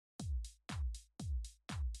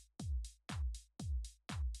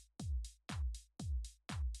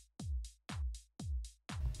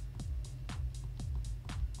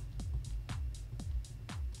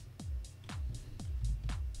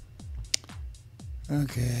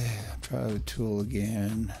Okay, try the tool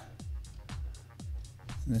again.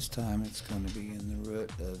 This time it's going to be in the root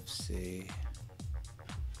of C.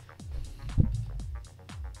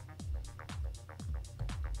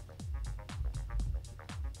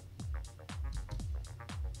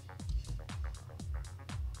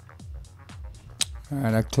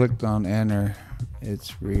 Alright, I clicked on enter.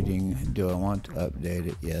 It's reading. Do I want to update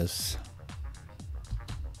it? Yes.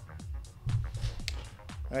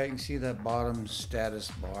 Alright, you can see that bottom status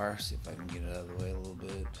bar. See if I can get it out of the way a little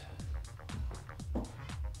bit.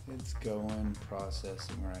 It's going,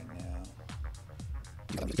 processing right now.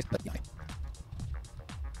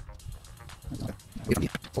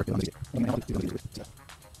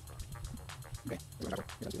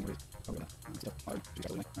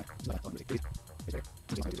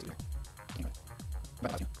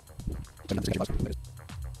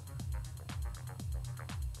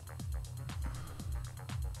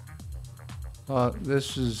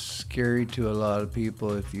 This is scary to a lot of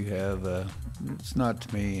people if you have it's not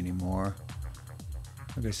to me anymore.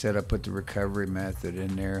 Like I said, I put the recovery method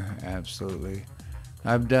in there, absolutely.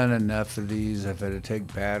 I've done enough of these. I've had to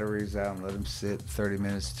take batteries out and let them sit 30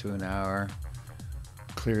 minutes to an hour,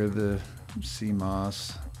 clear the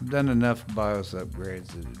CMOS. I've done enough BIOS upgrades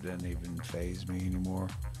that it doesn't even faze me anymore.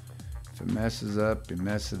 If it messes up, you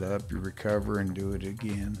mess it up, you recover and do it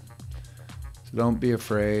again. So don't be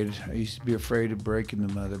afraid. I used to be afraid of breaking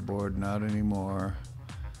the motherboard, not anymore.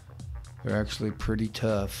 They're actually pretty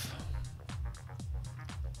tough.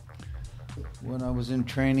 When I was in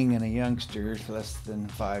training and a youngster, less than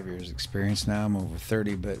 5 years experience, now I'm over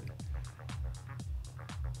 30, but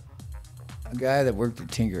a guy that worked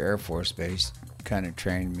at Tinker Air Force Base kind of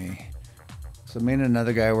trained me. So me and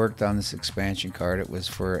another guy worked on this expansion card. It was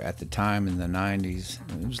for, at the time, in the 90s.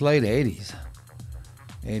 It was late 80s.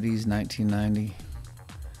 80s, 1990.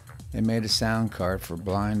 They made a sound card for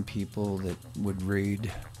blind people that would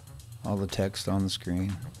read all the text on the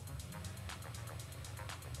screen.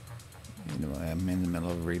 Anyway, I'm in the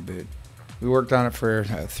middle of a reboot. We worked on it for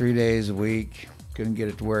 3 days a week. Couldn't get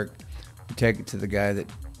it to work. We take it to the guy that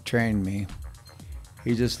trained me.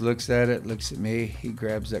 He just looks at it, looks at me. He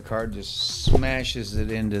grabs that card, just smashes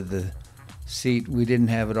it into the seat. We didn't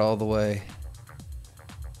have it all the way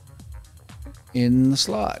in the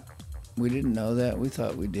slot. We didn't know that. We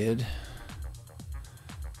thought we did.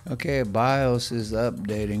 Okay, BIOS is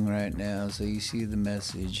updating right now, so you see the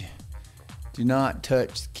message. Do not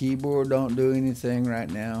touch the keyboard. Don't do anything right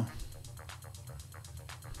now.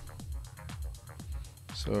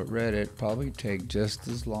 So it read it. Probably take just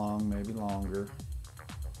as long, maybe longer,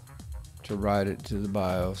 to write it to the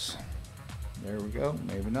BIOS. There we go.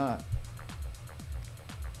 Maybe not.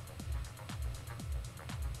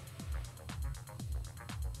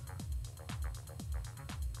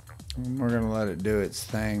 And we're going to let it do its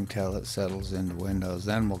thing till it settles into Windows.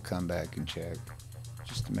 Then we'll come back and check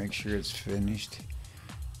just to make sure it's finished.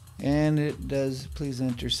 And it does, please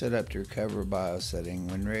enter setup to recover BIOS setting.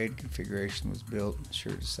 When RAID configuration was built,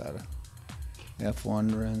 sure to SATA.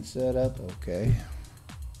 F1 to run setup, okay.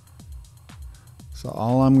 So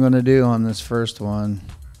all I'm going to do on this first one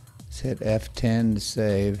is hit F10 to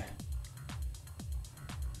save.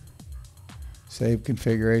 Save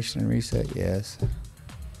configuration and reset, yes.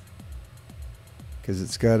 Because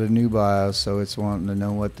it's got a new BIOS, so it's wanting to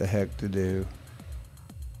know what the heck to do.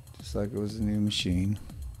 Just like it was a new machine.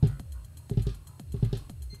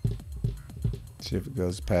 See if it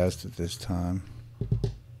goes past it this time.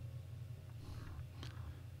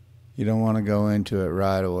 You don't want to go into it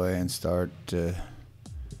right away and start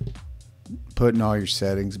putting all your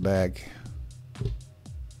settings back.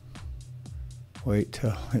 Wait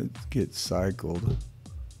till it gets cycled.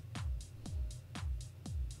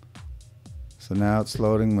 So now it's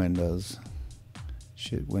loading Windows.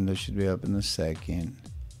 Windows should be up in a second.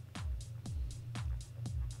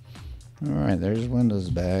 Alright, there's Windows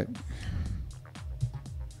back.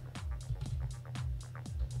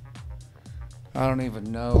 I don't even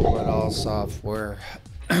know what all software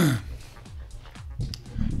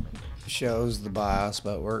shows the BIOS,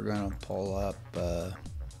 but we're going to pull up,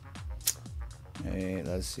 hey,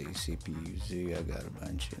 let's see, CPU Z. I got a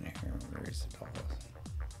bunch in here. Where is it all?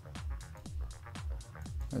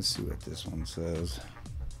 Let's see what this one says.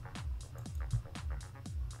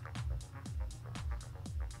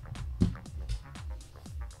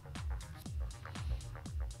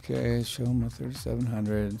 Okay, show my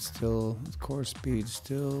 3700. Still, core speed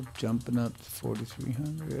still jumping up to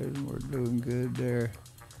 4300. We're doing good there.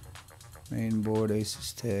 Main board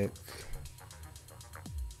ASUS TUF.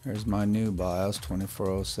 There's my new BIOS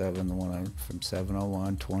 2407, the one from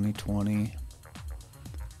 701 2020.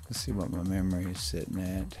 Let's see what my memory is sitting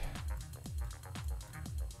at.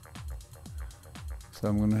 So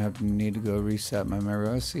I'm going to need to go reset my memory.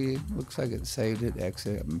 Oh, see, looks like it saved it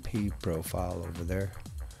XMP profile over there.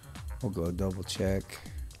 We'll go double check.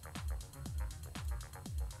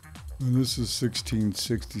 And this is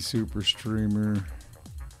 1660 Super Streamer.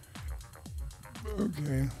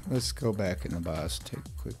 Okay, let's go back in the BIOS, take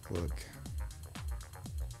a quick look.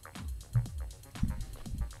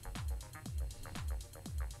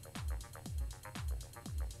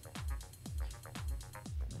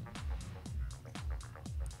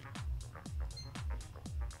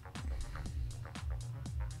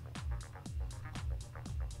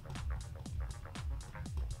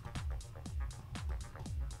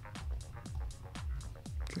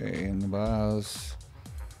 Okay, in the BIOS,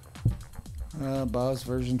 BIOS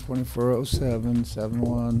version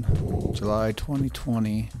 2407.71, July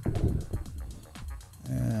 2020,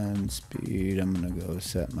 and speed, I'm going to go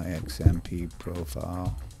set my XMP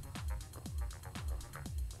profile.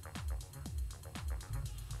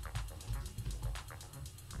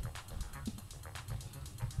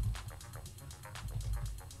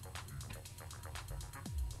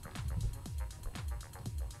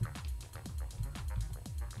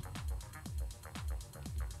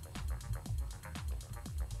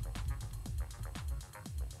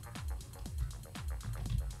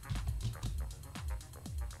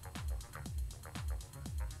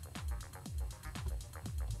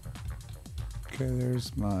 Okay,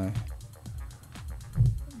 there's my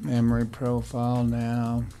memory profile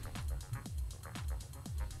now.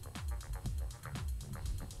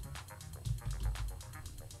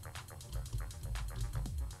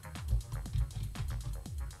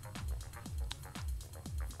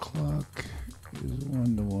 Clock is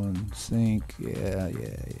 1-to-1 sync. Yeah.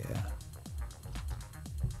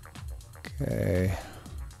 Okay.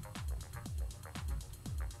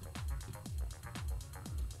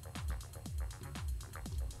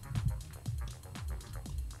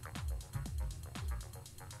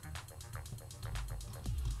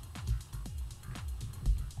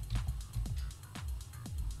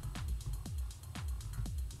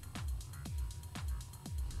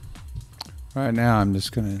 Right now, I'm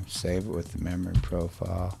just going to save it with the memory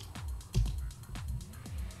profile.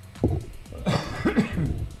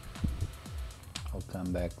 I'll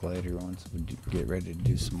come back later once we get ready to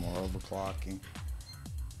do some more overclocking.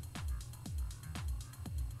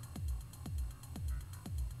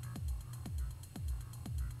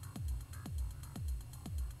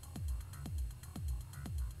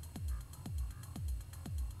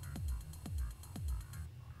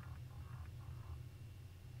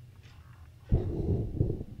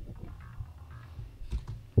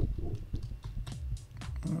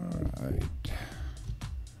 Alright,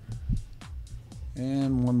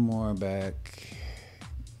 and one more back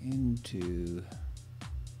into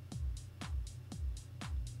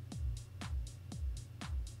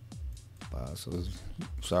BIOS.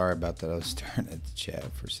 Sorry about that, I was staring at the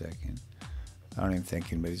chat for a second. I don't even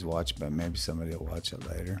think anybody's watching, but maybe somebody will watch it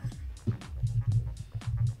later.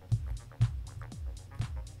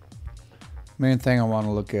 Main thing I want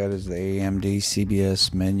to look at is the AMD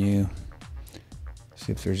CBS menu.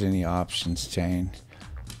 See if there's any options changed.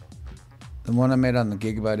 The one I made on the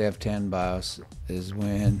Gigabyte F10 BIOS is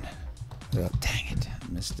when, oh, dang it,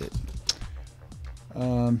 I missed it.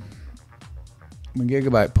 When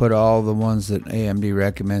Gigabyte put all the ones that AMD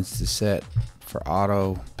recommends to set for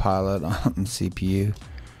autopilot on the CPU,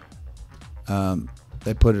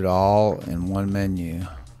 they put it all in one menu,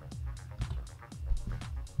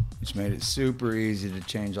 which made it super easy to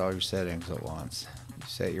change all your settings at once. You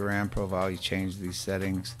set your RAM profile, you change these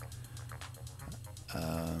settings.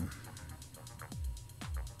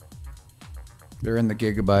 They're in the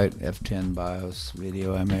Gigabyte F10 BIOS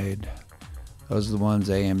video I made. Those are the ones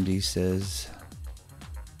AMD says.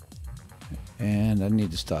 And I need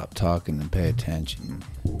to stop talking and pay attention.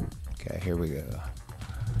 Okay, here we go.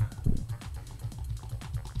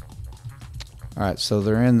 Alright, so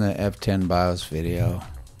they're in the F10 BIOS video,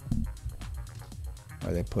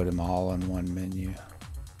 where they put them all in one menu.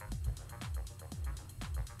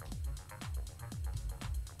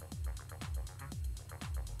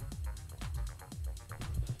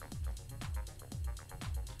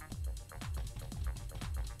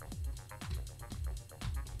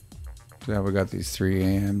 So now we got these three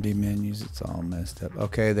AMD menus. It's all messed up.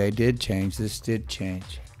 Okay, they did change. This did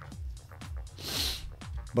change.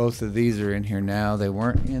 Both of these are in here now. They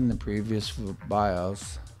weren't in the previous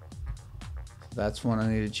BIOS. That's one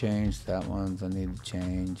I need to change. That one's I need to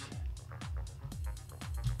change.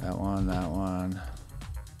 That one, that one.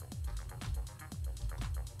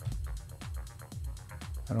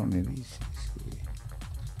 I don't need ECC.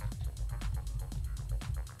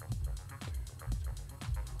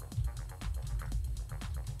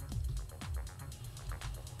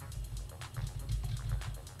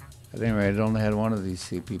 At any rate, I only had one of these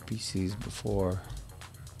CPPCs before.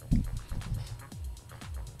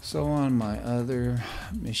 So on my other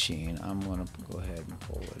machine, I'm going to go ahead and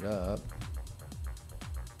pull it up.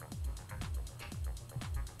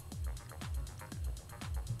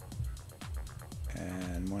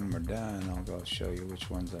 And when we're done, I'll go show you which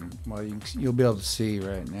ones I'm, well, you'll be able to see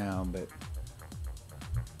right now, but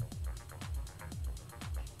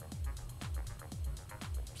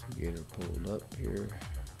to get her pulled up here.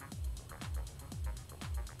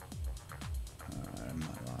 I'm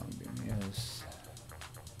not logged in, yes.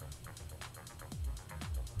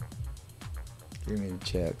 Give me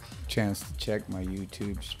a chance to check my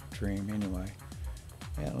YouTube stream anyway.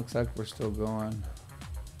 Yeah, it looks like we're still going.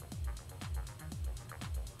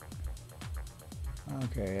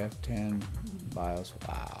 Okay, F10 BIOS.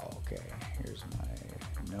 Wow, okay. Here's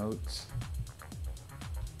my notes.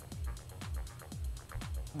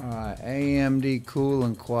 Alright, AMD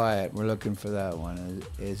Cool'n'Quiet. We're looking for that one.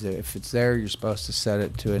 Is it, if it's there, you're supposed to set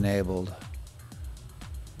it to enabled.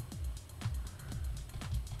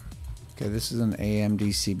 Okay, this is an AMD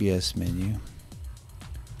CBS menu.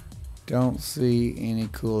 Don't see any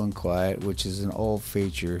Cool'n'Quiet, which is an old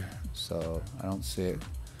feature, so I don't see it.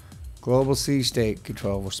 Global C state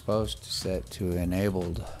control, we're supposed to set to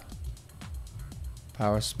enabled.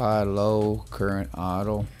 Power supply low, current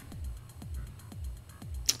auto.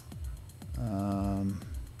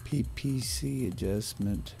 PPC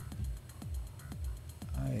adjustment.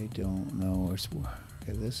 I don't know where's.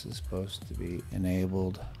 Okay, this is supposed to be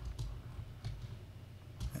enabled.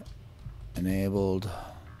 Enabled.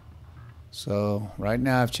 So right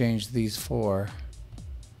now I've changed these four.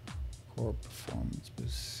 Core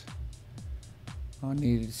performance. I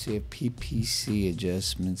need to see if PPC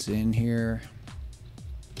adjustments in here.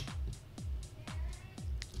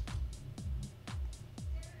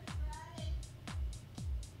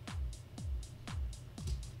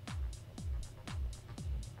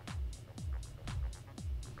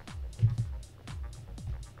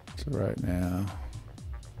 So right now,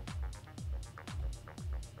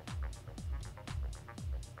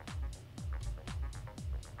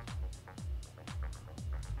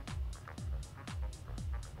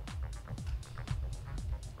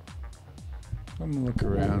 I'm gonna look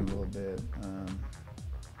around a little bit.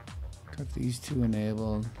 Got these two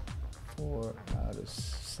enabled, 4 out of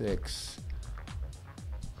 6.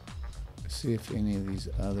 Let's see if any of these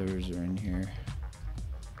others are in here.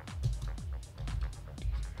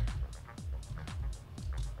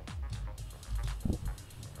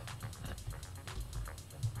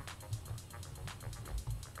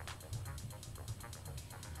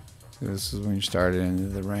 So this is when you start into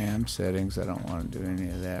the RAM settings. I don't want to do any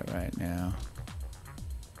of that right now.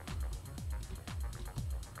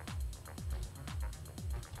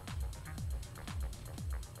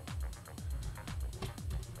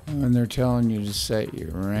 And they're telling you to set your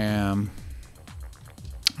RAM.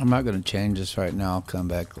 I'm not going to change this right now. I'll come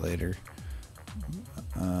back later.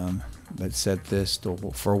 But set this to,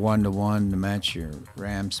 for 1-to-1 to match your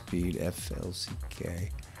RAM speed,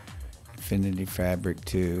 FLCK. Infinity Fabric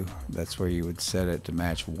 2. That's where you would set it to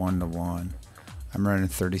match 1-to-1. I'm running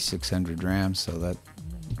 3600 RAM, so that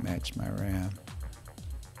matched my RAM.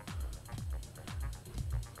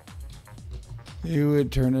 You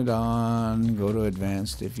would turn it on, go to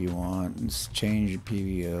advanced if you want, and change your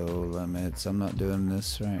PVO limits. I'm not doing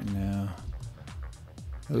this right now.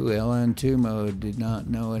 Ooh, LN2 mode, did not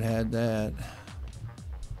know it had that.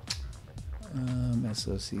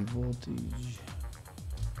 SoC voltage.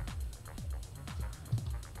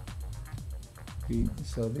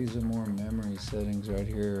 So these are more memory settings right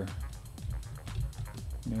here.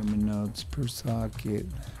 Memory nodes per socket.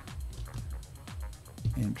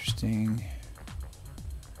 Interesting.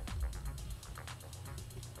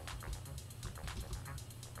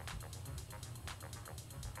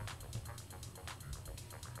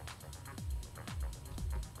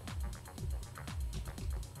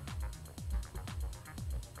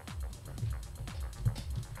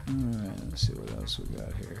 Alright, let's see what else we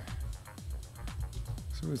got here.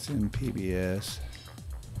 So it's in PBS.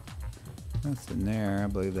 Nothing there. I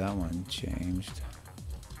believe that one changed.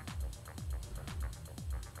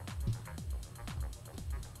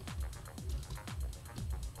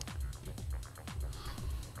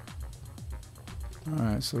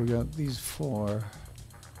 Alright, so we got these 4.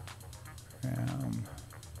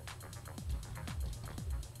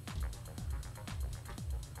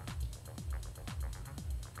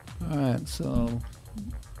 Alright, so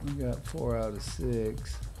We got 4 out of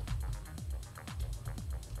 6.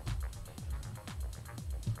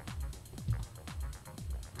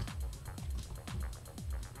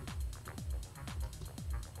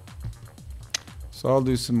 So I'll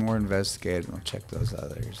do some more investigating. I'll check those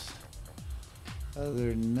others. Other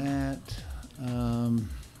than that,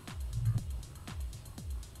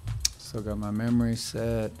 still got my memory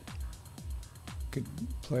set. Could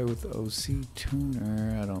play with OC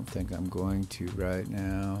tuner. I don't think I'm going to right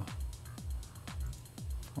now.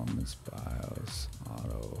 Performance BIOS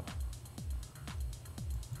auto.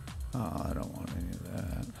 Oh, I don't want any of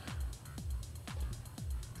that.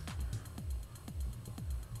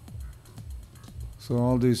 So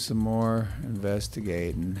I'll do some more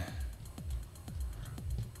investigating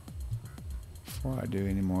before I do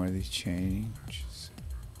any more of these changes.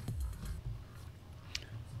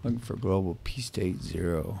 Looking for global PState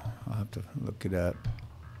 0. I'll have to look it up.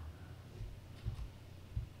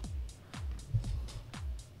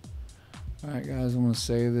 Alright guys, I'm going to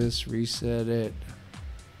save this, reset it.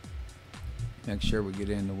 Make sure we get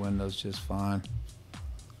into Windows just fine.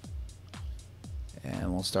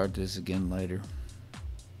 And we'll start this again later.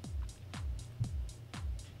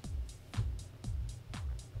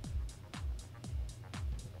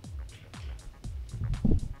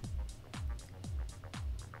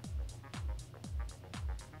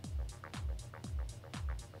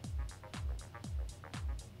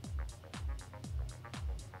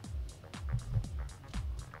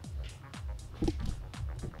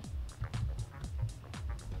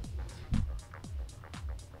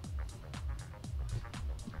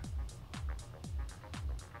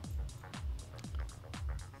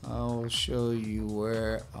 I'll show you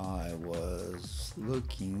where I was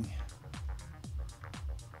looking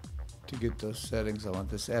to get those settings. I want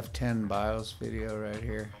this F10 BIOS video right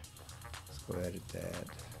here. Let's go edit that.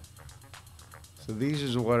 So these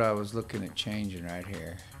is what I was looking at changing right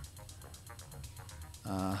here.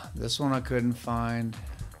 This one I couldn't find,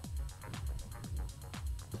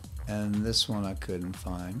 and this one I couldn't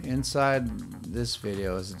find. Inside this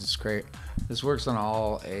video is a discrete. This works on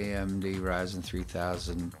all AMD Ryzen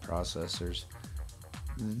 3000 processors.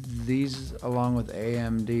 These, along with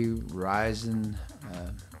AMD Ryzen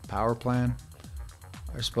power plan,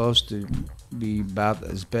 are supposed to be about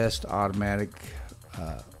as best automatic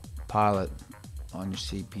pilot on your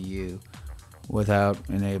CPU without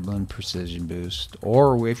enabling precision boost,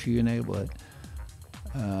 or if you enable it,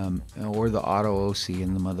 or the auto OC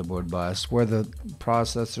in the motherboard BIOS, where the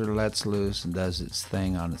processor lets loose and does its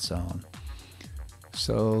thing on its own.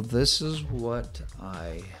 So this is what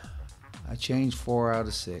I changed 4 out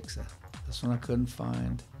of 6. This one I couldn't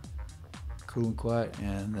find, Cool'n'Quiet,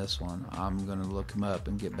 and this one I'm gonna look them up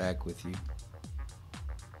and get back with you.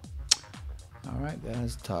 All right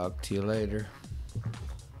guys, talk to you later.